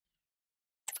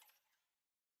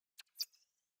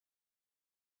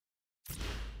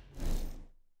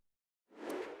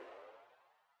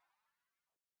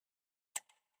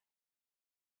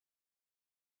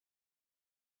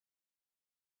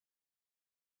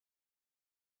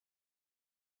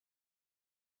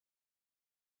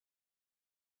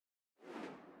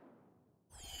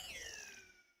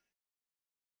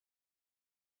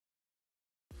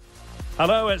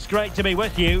Hello, it's great to be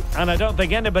with you, and I don't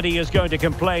think anybody is going to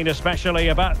complain, especially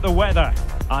about the weather.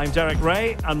 I'm Derek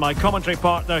Ray, and my commentary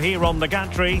partner here on the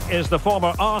gantry is the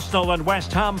former Arsenal and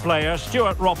West Ham player,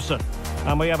 Stuart Robson.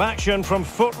 And we have action from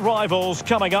foot rivals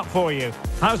coming up for you.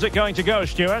 How's it going to go,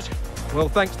 Stuart? Well,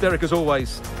 thanks, Derek, as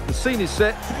always. The scene is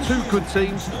set, two good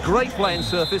teams, great playing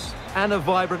surface, and a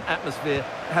vibrant atmosphere.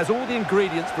 It has all the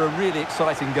ingredients for a really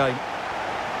exciting game.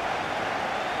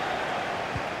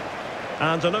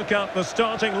 And a look at the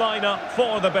starting lineup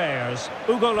for the Bears.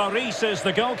 Hugo Lloris is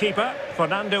the goalkeeper.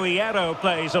 Fernando Hierro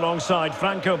plays alongside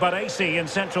Franco Baresi in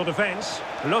central defence.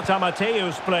 Lothar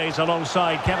Matthäus plays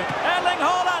alongside Kevin... Erling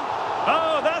Haaland!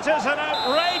 Oh, that is an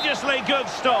outrageously good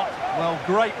stop. Well,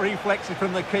 great reflexes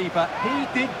from the keeper.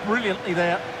 He did brilliantly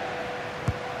there.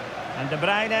 And De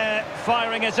Bruyne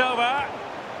firing it over.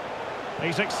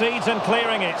 He succeeds in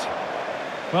clearing it.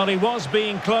 Well, he was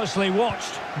being closely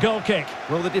watched. Goal kick.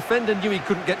 Well, the defender knew he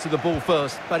couldn't get to the ball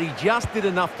first, but he just did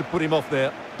enough to put him off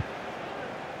there.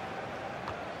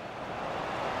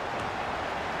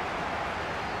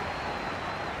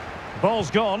 Ball's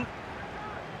gone.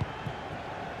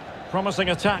 Promising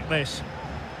attack, this.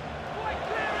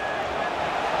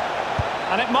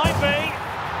 And it might be.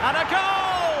 And a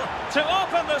goal to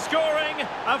open the scoring.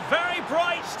 A very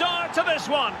bright start to this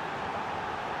one.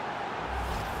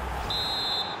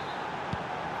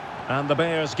 And the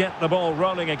Bears get the ball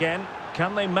rolling again.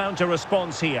 Can they mount a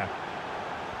response here?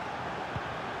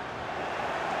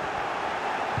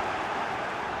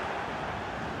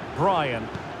 Brian.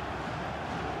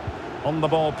 On the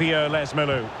ball, Pierre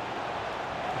Lesmelou.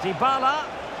 Dybala.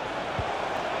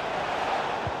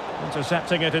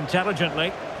 Intercepting it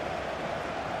intelligently.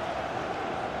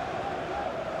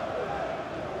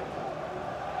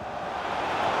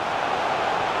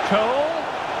 Cole.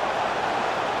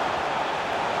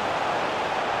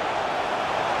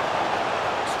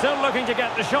 Still looking to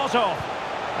get the shot off.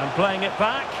 And playing it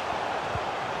back.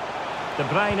 De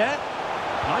Bruyne.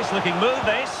 Nice looking move,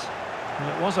 this.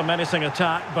 Well, it was a menacing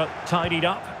attack, but tidied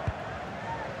up.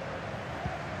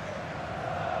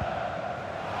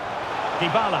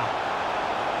 Dybala.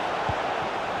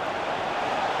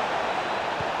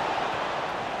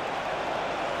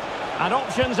 And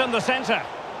options in the centre.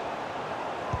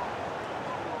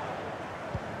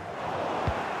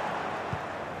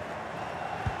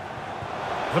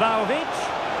 Vlahovic,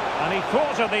 and he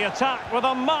thwarted the attack with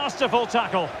a masterful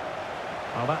tackle.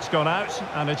 Well, that's gone out,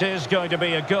 and it is going to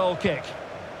be a goal kick.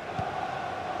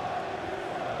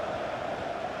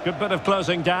 Good bit of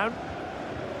closing down.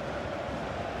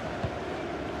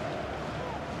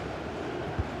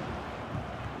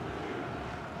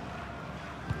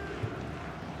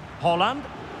 Haaland.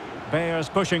 Bears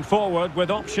pushing forward with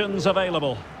options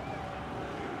available.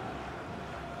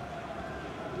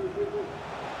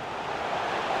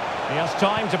 He has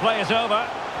time to play it over.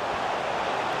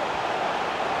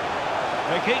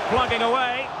 They keep plugging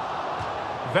away.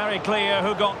 Very clear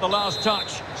who got the last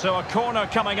touch. So a corner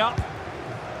coming up.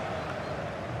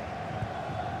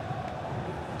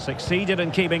 Succeeded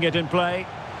in keeping it in play.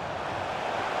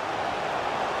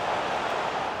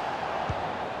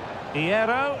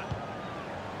 Hierro.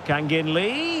 Kangin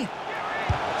Lee.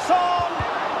 Son!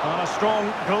 And a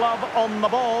strong glove on the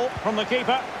ball from the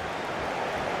keeper.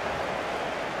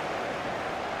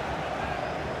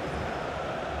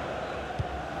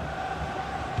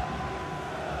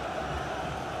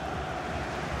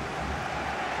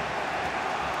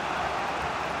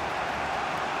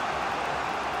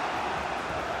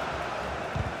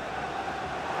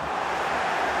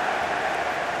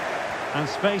 And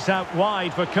space out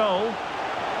wide for Cole.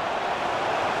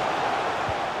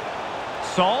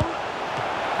 Son.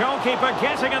 Goalkeeper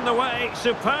getting in the way.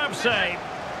 Superb save.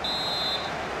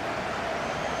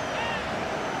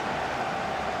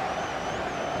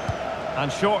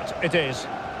 And short it is.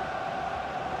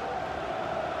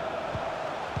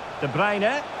 De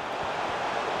Bruyne.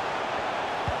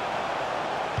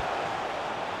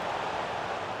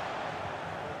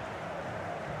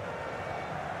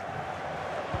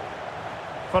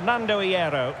 Fernando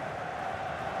Hierro.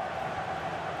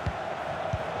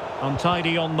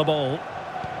 Untidy on the ball.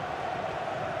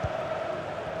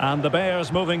 And the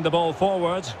Bears moving the ball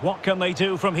forward. What can they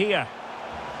do from here?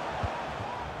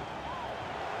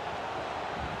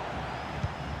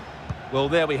 Well,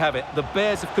 there we have it. The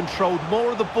Bears have controlled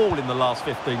more of the ball in the last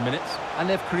 15 minutes, and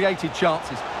they've created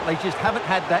chances, but they just haven't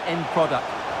had that end product.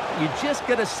 You just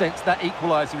get a sense that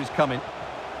equaliser is coming.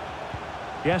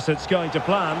 Yes, it's going to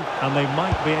plan, and they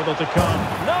might be able to come.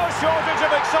 No shortage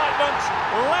of excitement.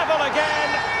 Level again.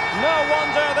 No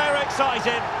wonder they're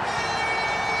excited.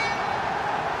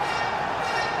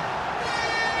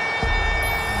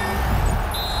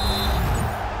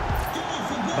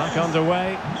 Back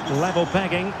underway, level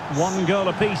pegging, 1 goal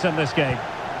apiece in this game.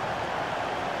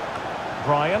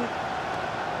 Brian.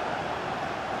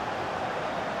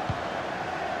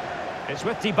 It's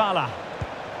with Dybala.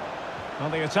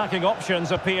 Well, the attacking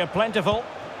options appear plentiful.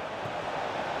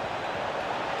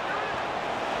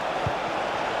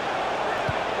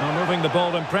 Well, moving the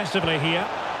ball impressively here.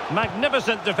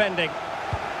 Magnificent defending.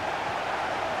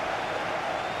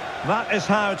 That is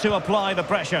how to apply the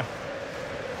pressure.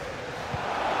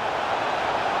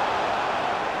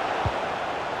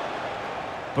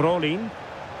 Brolin.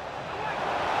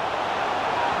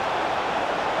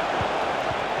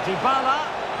 Dybala.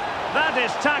 That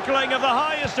is tackling of the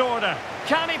highest order.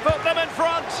 Can he put them in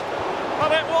front?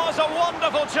 Well, it was a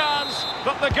wonderful chance,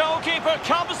 but the goalkeeper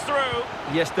comes through.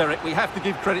 Yes, Derek, we have to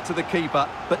give credit to the keeper,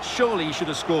 but surely he should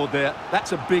have scored there.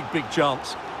 That's a big, big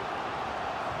chance.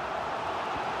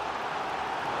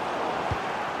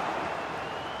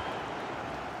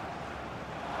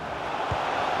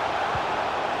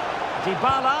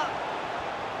 Dybala.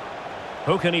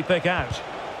 Who can he pick out?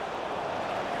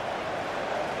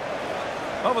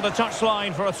 Over the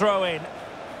touchline for a throw-in.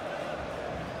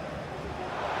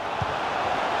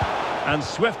 And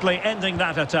swiftly ending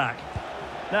that attack.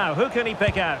 Now, who can he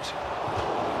pick out?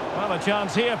 Well, a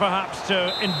chance here, perhaps,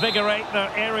 to invigorate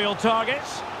their aerial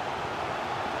targets.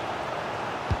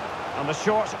 And the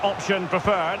short option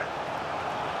preferred.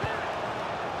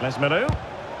 Lesmelu.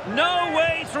 No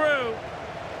way through.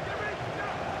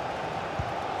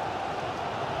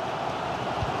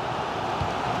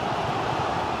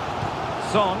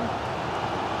 Son.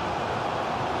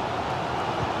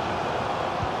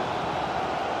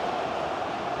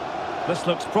 This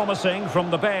looks promising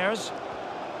from the Bears.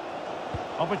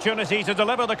 Opportunity to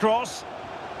deliver the cross.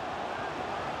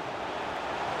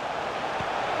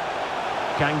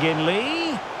 Kangin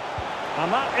Lee.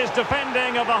 And that is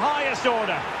defending of the highest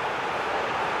order.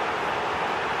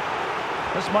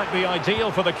 This might be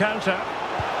ideal for the counter.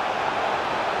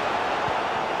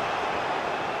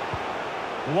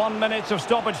 1 minute of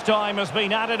stoppage time has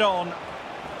been added on.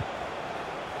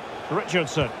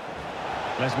 Richardson.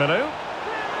 Lesmelu.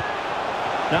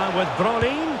 Now with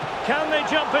Brolin. Can they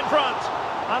jump in front?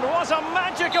 And what a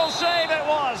magical save it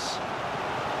was!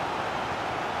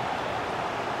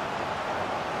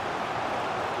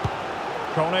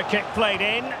 Corner kick played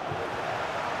in.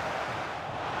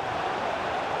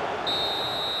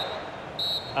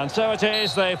 And so it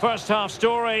is, the first half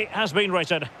story has been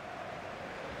written.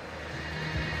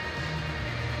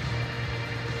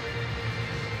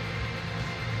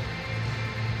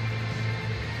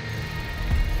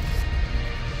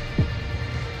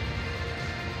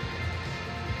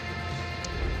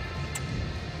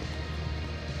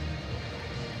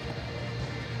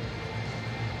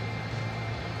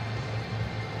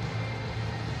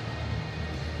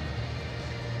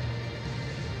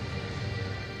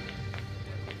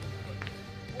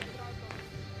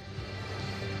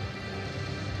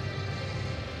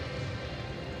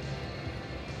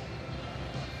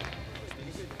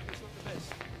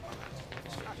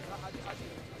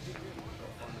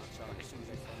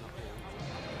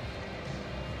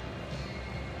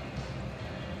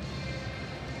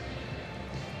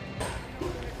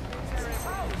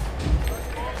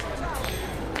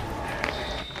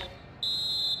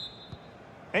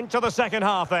 Into the second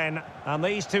half then, and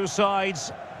these two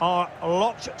sides are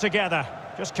locked together.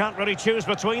 Just can't really choose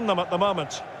between them at the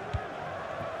moment.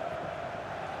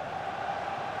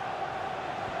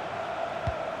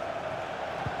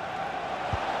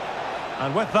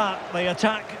 And with that, the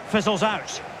attack fizzles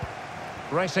out.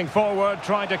 Racing forward,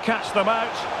 trying to catch them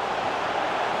out.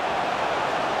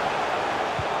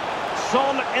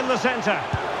 Son in the centre.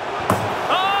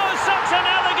 Oh, such an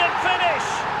elegant finish!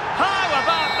 How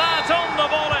about that on the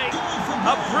volley?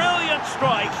 A brilliant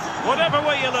strike, whatever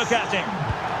way you look at it.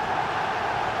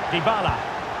 Dybala.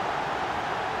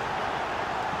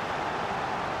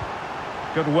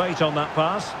 Good weight on that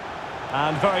pass.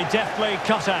 And very deftly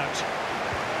cut out.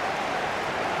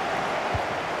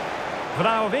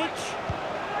 Vlahovic.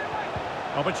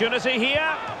 Opportunity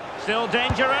here. Still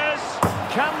dangerous.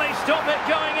 Can they stop it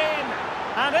going in?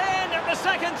 And in at the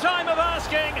second time of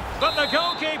asking, but the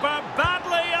goalkeeper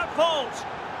badly at fault.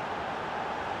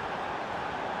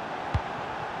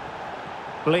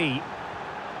 Lee.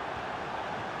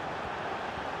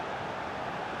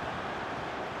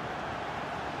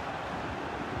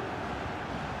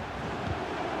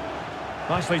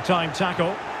 Nicely timed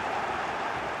tackle.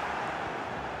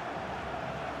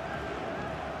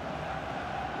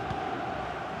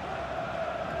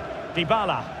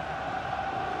 Dybala.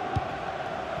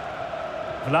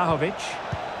 Vlahovic.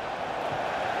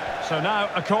 So now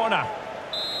a corner.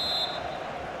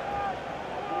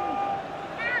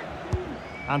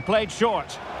 And played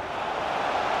short.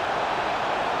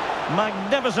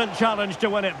 Magnificent challenge to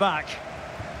win it back.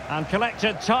 And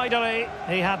collected tidily.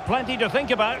 He had plenty to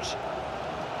think about.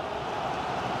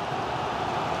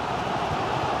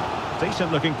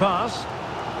 Decent looking pass.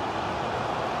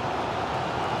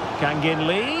 Kang In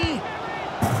Lee.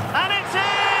 And it's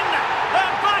in!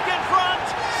 They're back in front!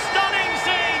 Stunning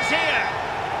scenes here!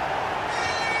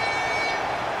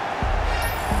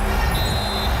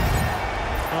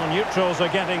 Well, neutrals are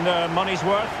getting their money's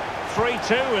worth.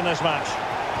 3-2 in this match.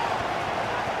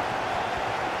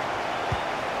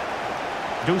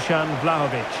 Dusan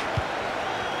Vlahovic.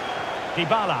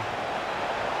 Dybala.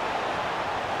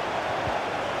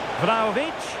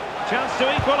 Vlahovic. Chance to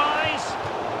equalise.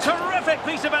 Terrific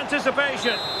piece of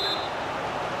anticipation.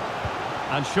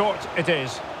 And short it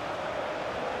is.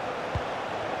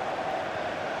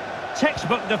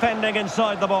 Textbook defending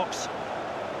inside the box.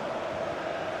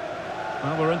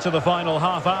 Well, we're into the final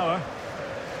half hour.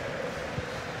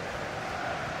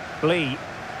 Lee.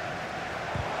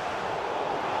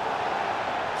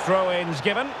 Throw-ins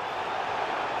given.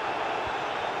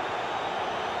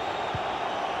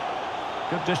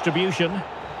 Good distribution.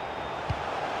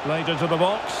 Played into the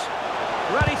box.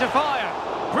 Ready to fire.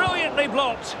 Brilliantly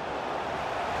blocked.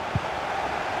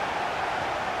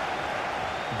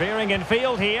 Veering in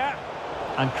field here.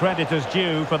 And credit is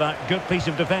due for that good piece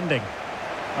of defending.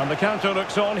 And the counter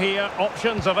looks on here.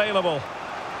 Options available.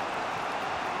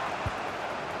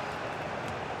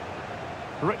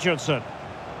 Richardson.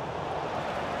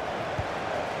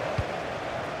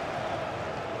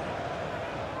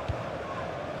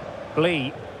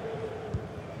 Lee.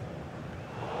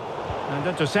 And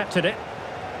intercepted it.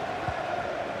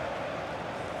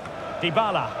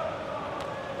 Dybala.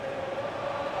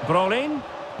 Brolin.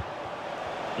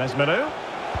 Lesmenu.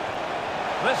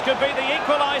 This could be the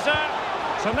equaliser.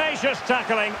 Tenacious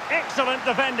tackling. Excellent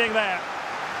defending there.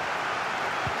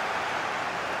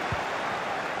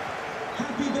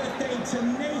 Happy birthday to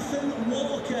Nathan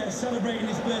Walker, celebrating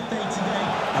his birthday today.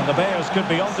 And the Bears could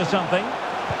be onto something.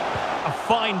 A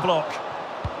fine block.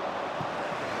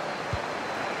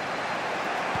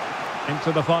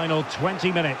 Into the final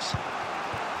 20 minutes.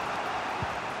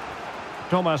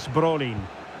 Thomas Brolin.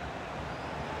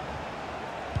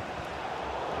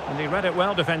 And he read it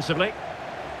well defensively.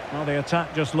 Well, the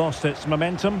attack just lost its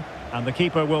momentum, and the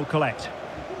keeper will collect.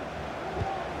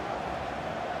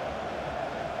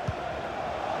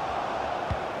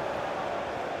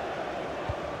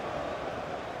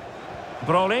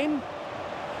 Brolin.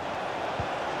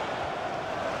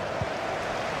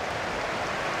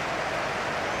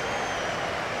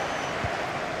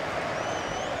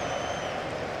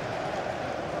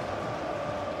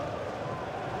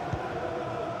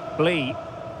 Lee.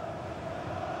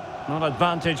 Not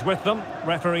advantage with them.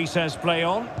 Referee says play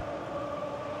on.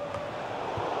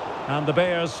 And the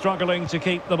Bears struggling to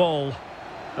keep the ball.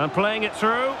 And playing it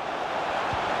through.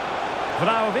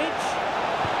 Vlahovic.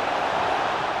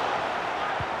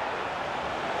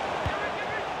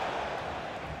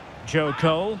 Joe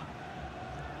Cole.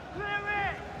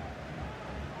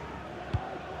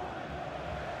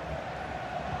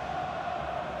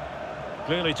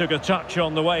 Clearly took a touch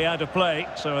on the way out of play,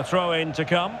 so a throw-in to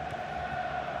come.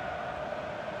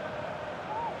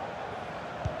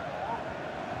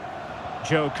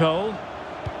 Joe Cole.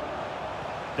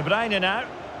 De Bruyne now.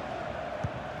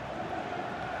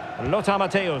 Lothar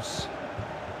Matthäus.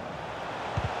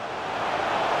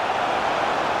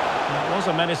 That was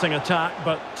a menacing attack,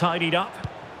 but tidied up.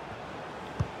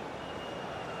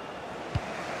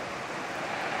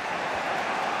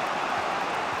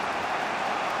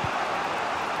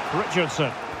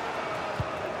 Richardson.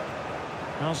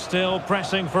 Now still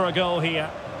pressing for a goal here.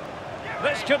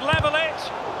 This could level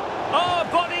it. Oh,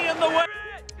 body in the way.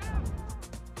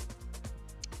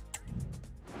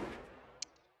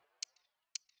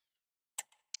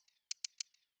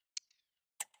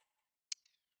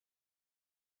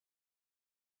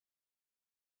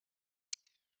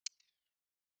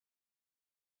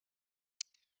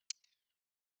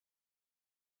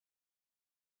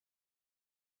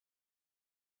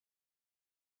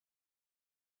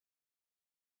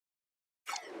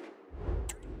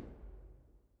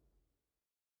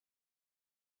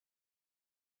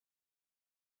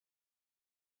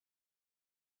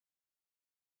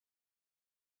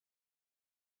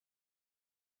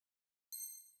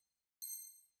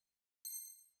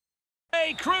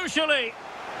 Crucially.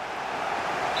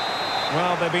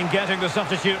 Well, they've been getting the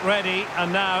substitute ready,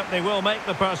 and now they will make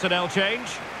the personnel change.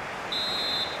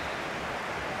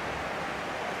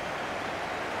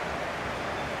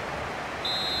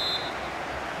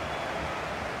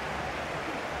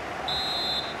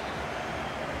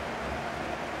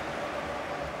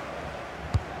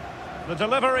 The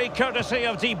delivery courtesy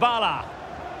of Dybala.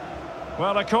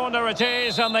 Well, a corner it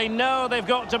is, and they know they've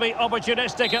got to be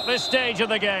opportunistic at this stage of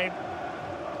the game.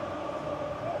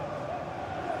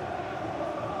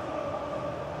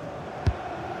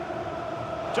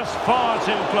 Just far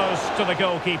too close to the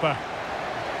goalkeeper.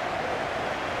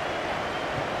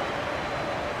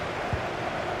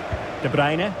 De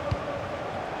Bruyne.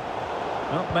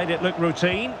 Well, made it look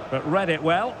routine, but read it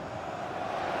well.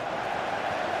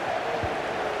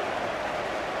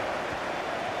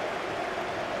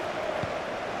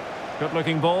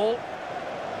 Good-looking ball.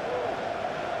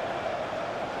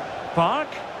 Park.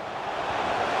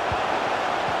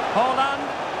 Haaland.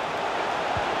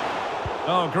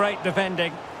 Oh, great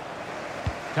defending.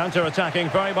 Counter-attacking,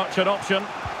 very much an option.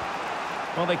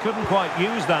 Well, they couldn't quite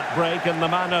use that break in the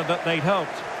manner that they'd hoped.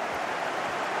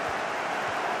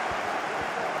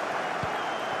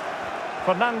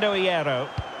 Fernando Hierro.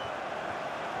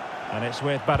 And it's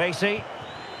with Baresi.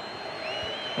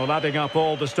 Well, adding up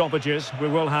all the stoppages, we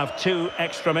will have 2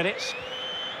 extra minutes.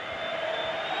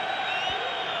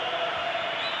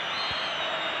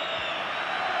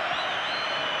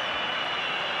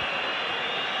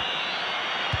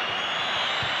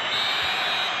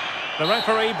 The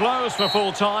referee blows for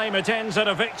full time. It ends at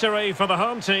a victory for the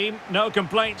home team. No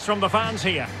complaints from the fans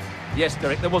here. Yes,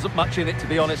 Derek, there wasn't much in it, to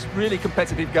be honest. Really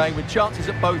competitive game with chances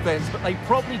at both ends, but they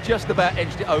probably just about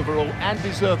edged it overall and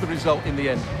deserved the result in the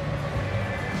end.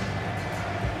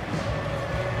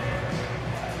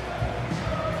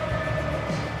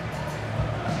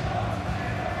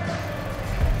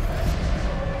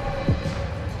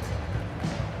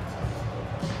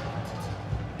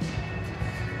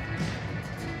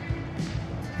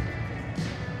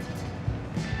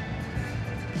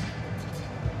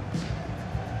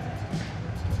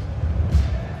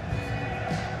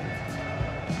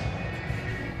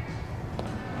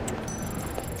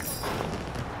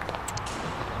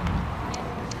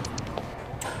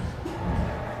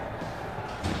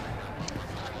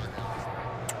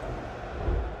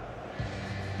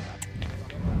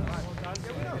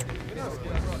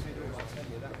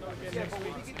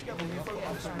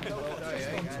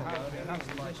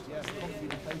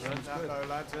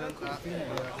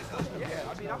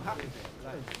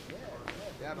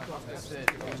 Yeah, but that's it.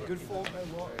 It was good form. It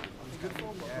was good form.